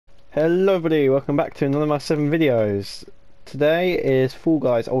Hello everybody, welcome back to another of my 7 videos. Today is Fall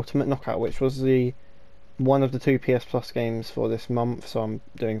Guys Ultimate Knockout, which was the one of the 2 PS Plus games for this month, so I'm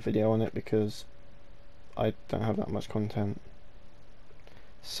doing a video on it because I don't have that much content.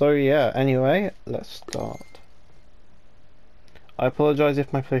 So yeah, anyway, let's start. I apologise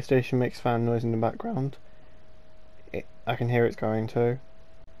if my PlayStation makes fan noise in the background. I can hear it's going to.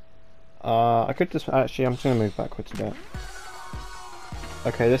 I could just, actually I'm just going to move backwards a bit.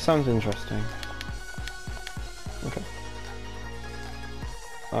 Okay, this sounds interesting. Okay.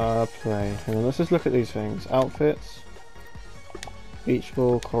 Play. Hang on, let's just look at these things. Outfits. Beach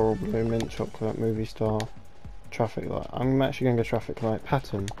ball, coral blue, mint chocolate, movie star, traffic light. I'm actually going to go traffic light.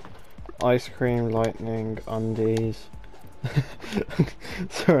 Pattern. Ice cream, lightning, undies.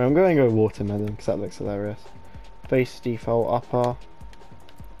 Sorry, I'm going to go watermelon because that looks hilarious. Base default upper.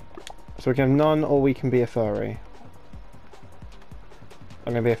 So we can have none or we can be a furry.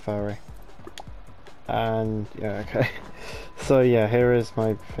 I'm going to be a furry. And yeah, okay. So yeah, here is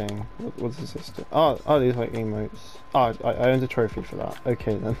my thing. What does this do? Oh, these like emotes. Oh, I earned a trophy for that.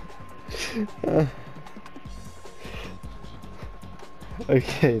 Okay then.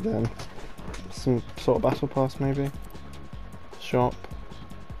 Okay then. Some sort of battle pass maybe. Shop.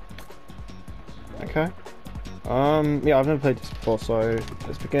 Okay. Yeah, I've never played this before, so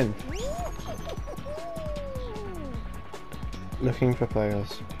let's begin. Looking for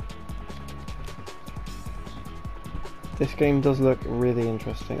players. This game does look really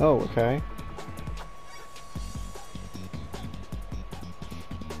interesting. Oh, okay.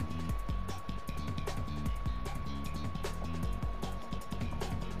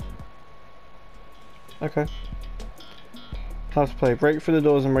 Okay. How to play. Break through the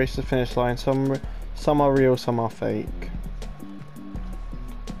doors and race to the finish line. Some are real, some are fake.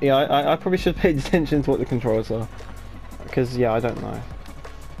 Yeah, I probably should pay attention to what the controls are. Because, yeah, I don't know.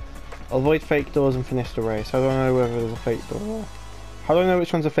 Avoid fake doors and finish the race. I don't know whether there's a fake door. How do I know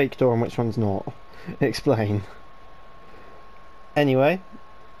which one's a fake door and which one's not? Explain. Anyway.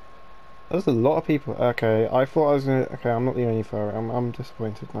 There's a lot of people. Okay, I thought I was gonna... Okay, I'm not the only furry. I'm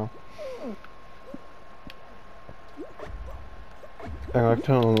disappointed now. Hang on, I can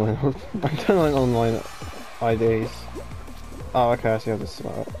turn on online. I can turn on online IDs. Oh, okay, I see how this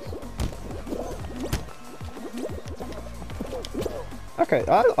works. Okay,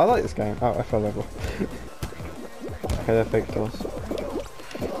 I like this game. Oh, I fell level. Okay, they're fake doors.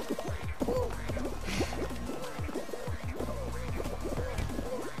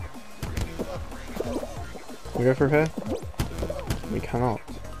 Can we go through here? We cannot.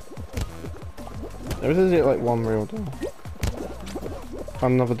 There is like one real door.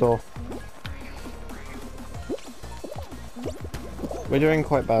 Found another door. We're doing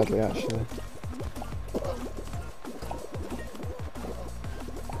quite badly actually.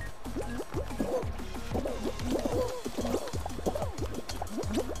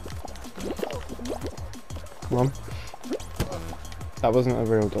 Come on. That wasn't a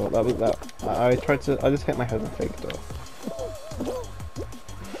real door. That was that. I tried to. I just hit my head on a fake door.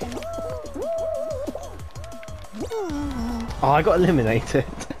 Oh, I got eliminated.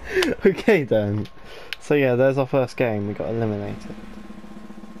 Okay then. So yeah, there's our first game. We got eliminated.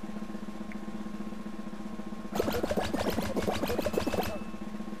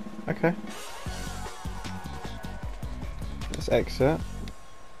 Okay. Let's exit.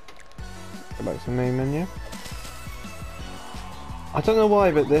 Go back to the main menu. I don't know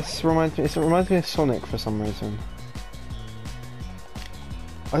why, but this reminds me. It reminds me of Sonic for some reason.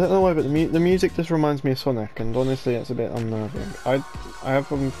 I don't know why, but the music just reminds me of Sonic, and honestly, it's a bit unnerving. I have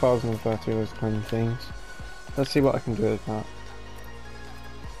 1030 of those kind of things. Let's see what I can do with that.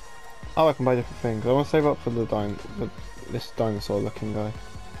 Oh, I can buy different things. I want to save up for this dinosaur-looking guy,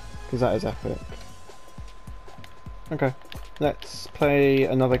 because that is epic. Okay, let's play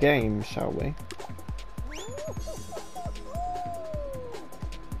another game, shall we?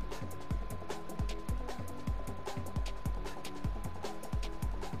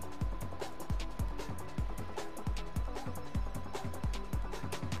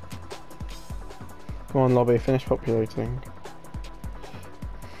 Come on, lobby, finish populating.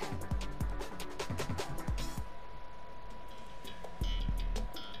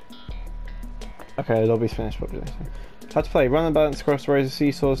 Okay, lobby's finished populating. How to play. Run and balance across rows of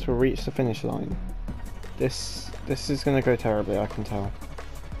seesaws to reach the finish line. This is gonna go terribly, I can tell.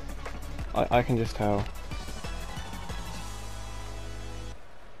 I can just tell.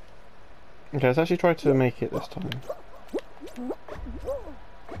 Okay, let's actually try to make it this time.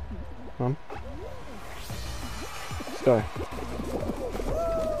 Come on. Let's go.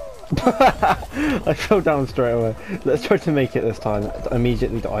 I fell down straight away. Let's try to make it this time.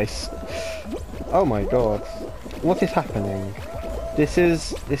 Immediately dice. Oh my god. What is happening? This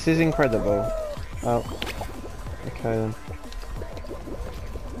is incredible. Oh. Okay then.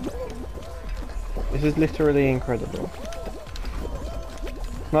 This is literally incredible.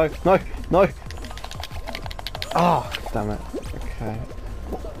 No, no, no! Ah, oh, damn it. Okay.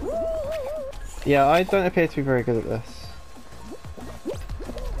 Yeah, I don't appear to be very good at this.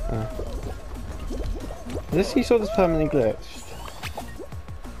 Is this you saw this permanently glitched?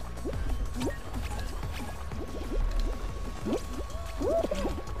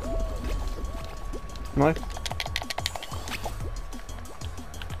 No?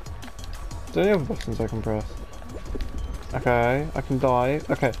 Is there any other buttons I can press? Okay, I can dive.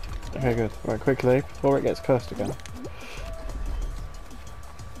 Okay, okay, good. Right, quickly, before it gets cursed again.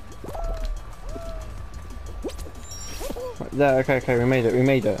 Right, there, okay, we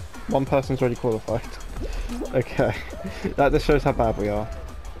made it. One person's already qualified. Okay, that just shows how bad we are.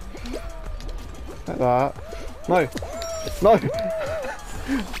 Like that. No! No!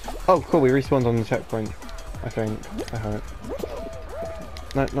 Oh, cool, we respawned on the checkpoint. I think. I hope.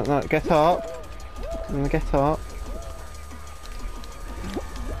 No, no, no, get up! Get up.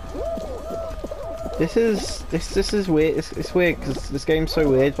 This is weird. It's weird because this game's so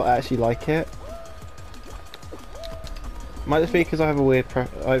weird, but I actually like it. Might just be because I have a weird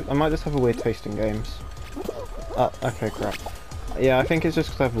I might just have a weird taste in games. Okay, crap. Yeah, I think it's just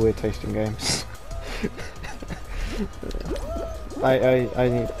because I have a weird taste in games. I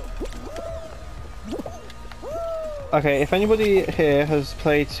need... Okay, if anybody here has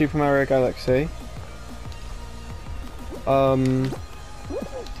played Super Mario Galaxy,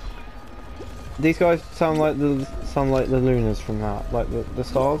 these guys sound like the Lunas from that, like the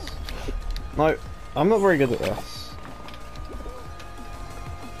stars. No, I'm not very good at this.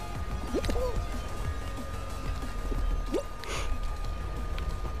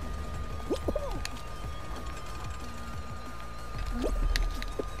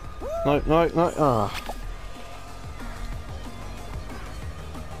 No, no, no, ah.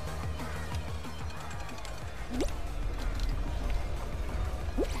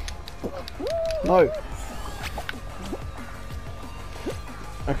 No.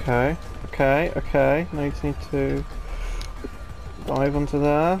 Okay, okay, okay. Now you just need to dive onto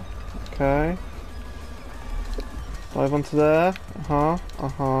there. Okay. Dive onto there.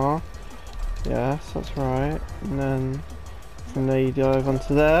 Yes, that's right. And then from there you dive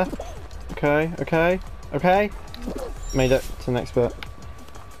onto there. Okay, okay, okay. Made it to the next bit.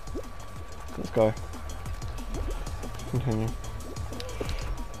 Let's go. Continue.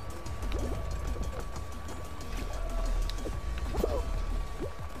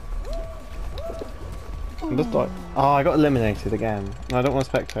 I'm just like, oh, I got eliminated again. No, I don't want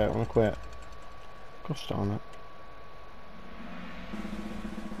to spectate, I want to quit. Gosh darn it.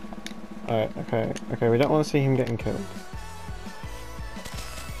 Alright, okay, okay, we don't want to see him getting killed.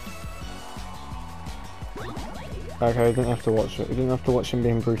 Okay, we didn't have to watch it. We didn't have to watch him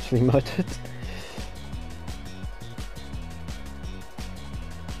being brutally murdered.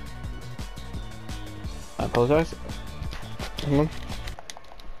 I apologise. Hang on.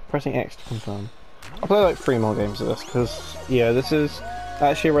 Pressing X to confirm. I'll play like 3 more games of this because, yeah, this is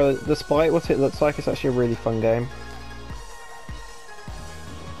actually really, despite what it looks like, it's actually a really fun game.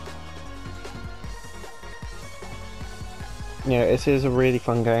 Yeah, it is a really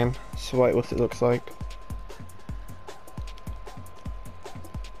fun game, despite what it looks like.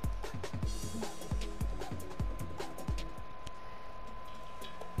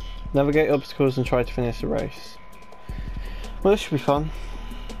 Navigate obstacles and try to finish the race. Well, this should be fun.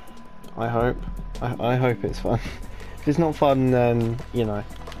 I hope. I hope it's fun. If it's not fun, then, you know,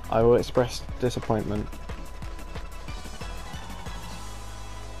 I will express disappointment.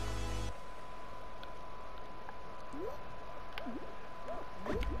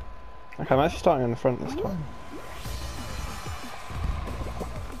 Okay, I'm actually starting on the front this time.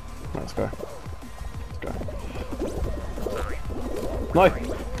 Let's go. Let's go. No!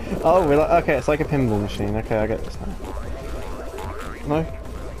 Oh, we're like, okay, it's like a pinball machine. Okay, I get this now. No.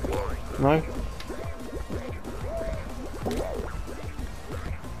 No.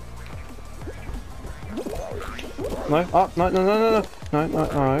 No. Oh, no, no, no, no, no. No, no,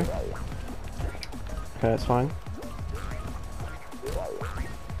 no. Okay, that's fine.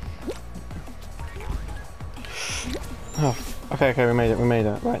 Oh, okay, okay, we made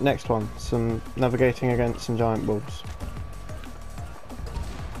it. Right, next one. Some navigating against some giant bulbs.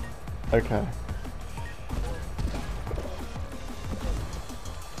 Okay.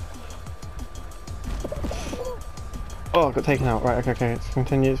 Oh, I got taken out. Right, okay, let's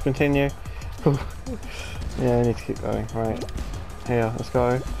continue, let's continue. Yeah, I need to keep going. Right, here, let's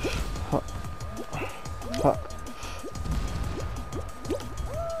go. Huh. Huh.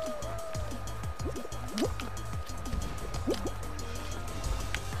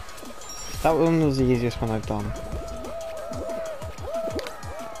 That one was the easiest one I've done.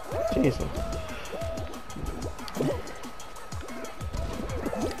 Jesus.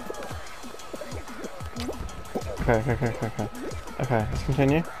 Okay. Okay, let's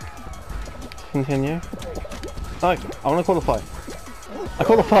continue. Continue. No, I want to qualify. I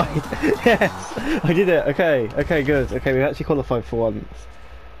qualified! Yes! I did it! Okay, good. Okay, we actually qualified for once.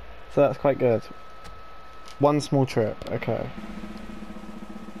 So that's quite good. One small trip, okay.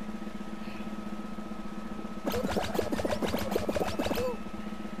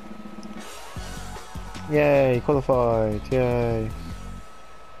 Yay, qualified, yay.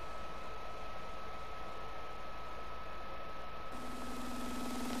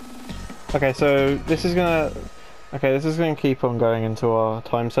 Okay, so this is gonna keep on going into our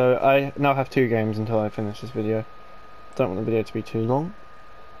time. So I now have 2 games until I finish this video. Don't want the video to be too long.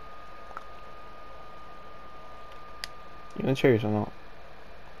 You gonna choose or not?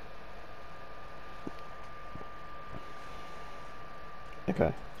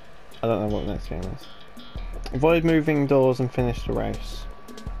 Okay. I don't know what the next game is. Avoid moving doors and finish the race.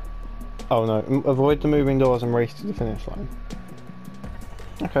 Oh no, avoid the moving doors and race to the finish line.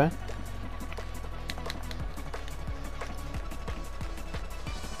 Okay.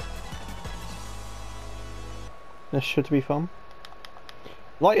 This should be fun.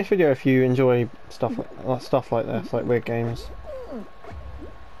 Like this video if you enjoy stuff like this, like weird games.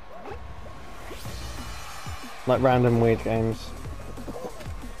 Like random weird games.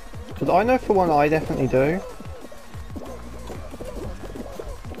 Because I know for one I definitely do.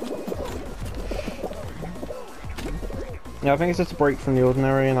 Yeah, I think it's just a break from the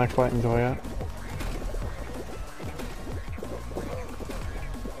ordinary and I quite enjoy it.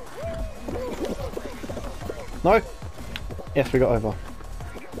 No! Yes, we got over.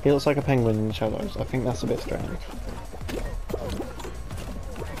 He looks like a penguin in the shadows. I think that's a bit strange.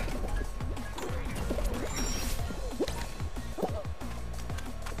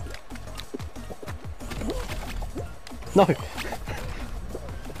 No!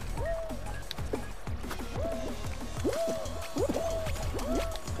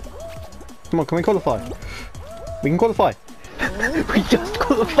 Come on, can we qualify? We can qualify! We just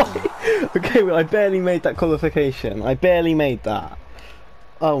qualified! Okay, well, I barely made that qualification. I barely made that.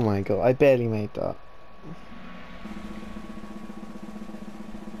 Oh my god, I barely made that.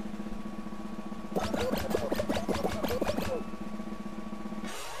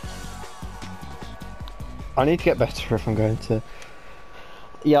 I need to get better if I'm going to...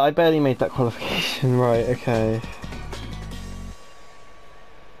 Yeah, I barely made that qualification. Right, okay.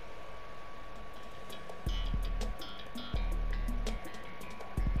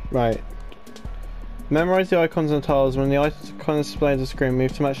 Right. Memorize the icons and tiles. When the icon is displayed on the screen,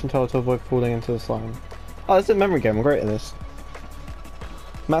 move to match the tile to avoid falling into the slime. Oh, it's a memory game. I'm great at this.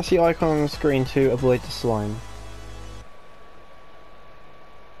 Match the icon on the screen to avoid the slime.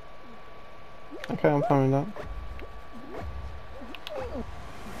 Okay, I'm fine with that.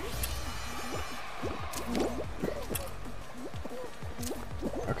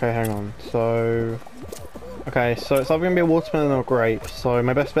 Okay, hang on. So... Okay, so it's either going to be a watermelon or a grape, so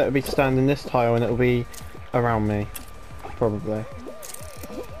my best bet would be to stand in this tile and it'll be around me. Probably.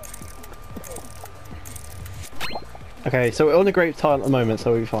 Okay, so we're on the grape tile at the moment,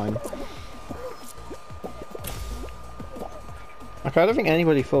 so we'll be fine. Okay, I don't think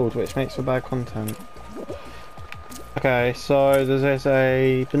anybody fooled, which makes for bad content. Okay, so there's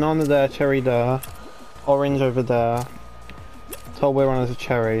a banana there, cherry there, orange over there. Told we're on as a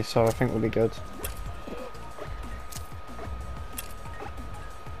cherry, so I think we'll be good.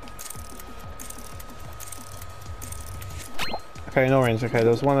 Okay, an orange. Okay,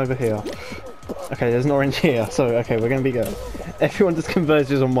 there's one over here. Okay, there's an orange here, so okay, we're gonna be good. Everyone just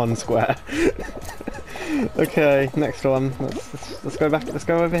converges on one square. Okay, next one. Let's go back. Let's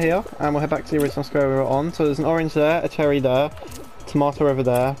go over here, and we'll head back to the original square we were on. So there's an orange there, a cherry there, tomato over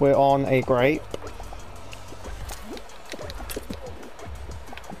there. We're on a grape.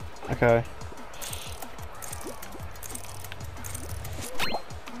 Okay.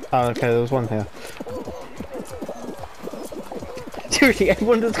 Oh, okay. There was one here. Seriously,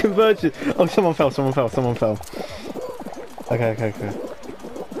 everyone just converges. Oh, someone fell. Okay.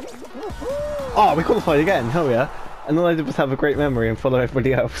 Oh, we qualified again. Hell yeah. And all I did was have a great memory and follow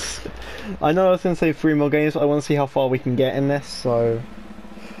everybody else. I know I was going to say 3 more games, but I want to see how far we can get in this, so...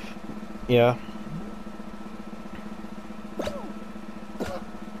 Yeah.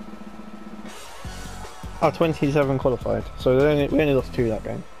 Oh, 27 qualified. So we only lost 2 that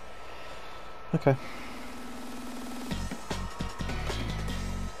game. Okay.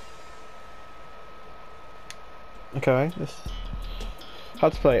 Okay, this... How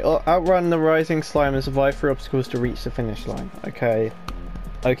to play. Oh, outrun the rising slime and survive through obstacles to reach the finish line. Okay.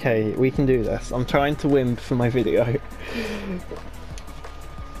 Okay, we can do this. I'm trying to win for my video.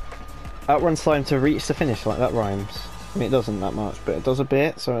 Outrun slime to reach the finish line. That rhymes. I mean, it doesn't that much, but it does a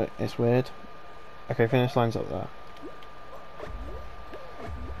bit, so it's weird. Okay, finish line's up there.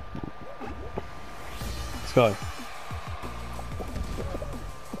 Let's go.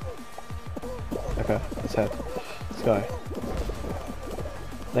 Okay, let's head. Let's go.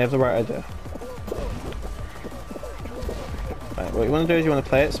 They have the right idea. Right, what you want to do is you want to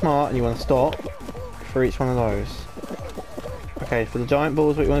play it smart and you want to stop for each one of those. Okay, for the giant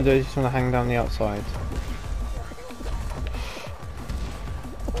balls what you want to do is you just want to hang down the outside.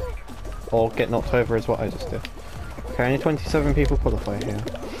 Or get knocked over is what I just did. Okay, only 27 people qualify here.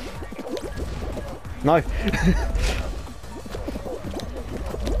 No!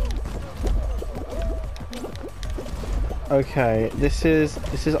 Okay, this is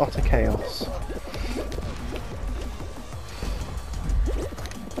utter chaos.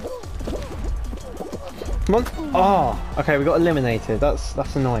 Come on! Oh! Okay, we got eliminated.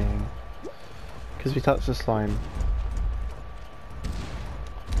 That's annoying. Because we touched the slime.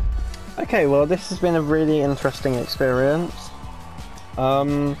 Okay, well this has been a really interesting experience.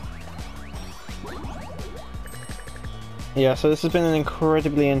 Yeah, so this has been an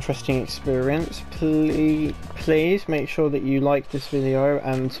incredibly interesting experience. Please make sure that you like this video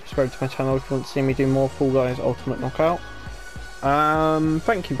and subscribe to my channel if you want to see me do more Fall Guys Ultimate Knockout.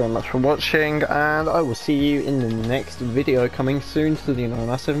 Thank you very much for watching, and I will see you in the next video coming soon to the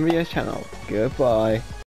 9x7 Videos channel. Goodbye.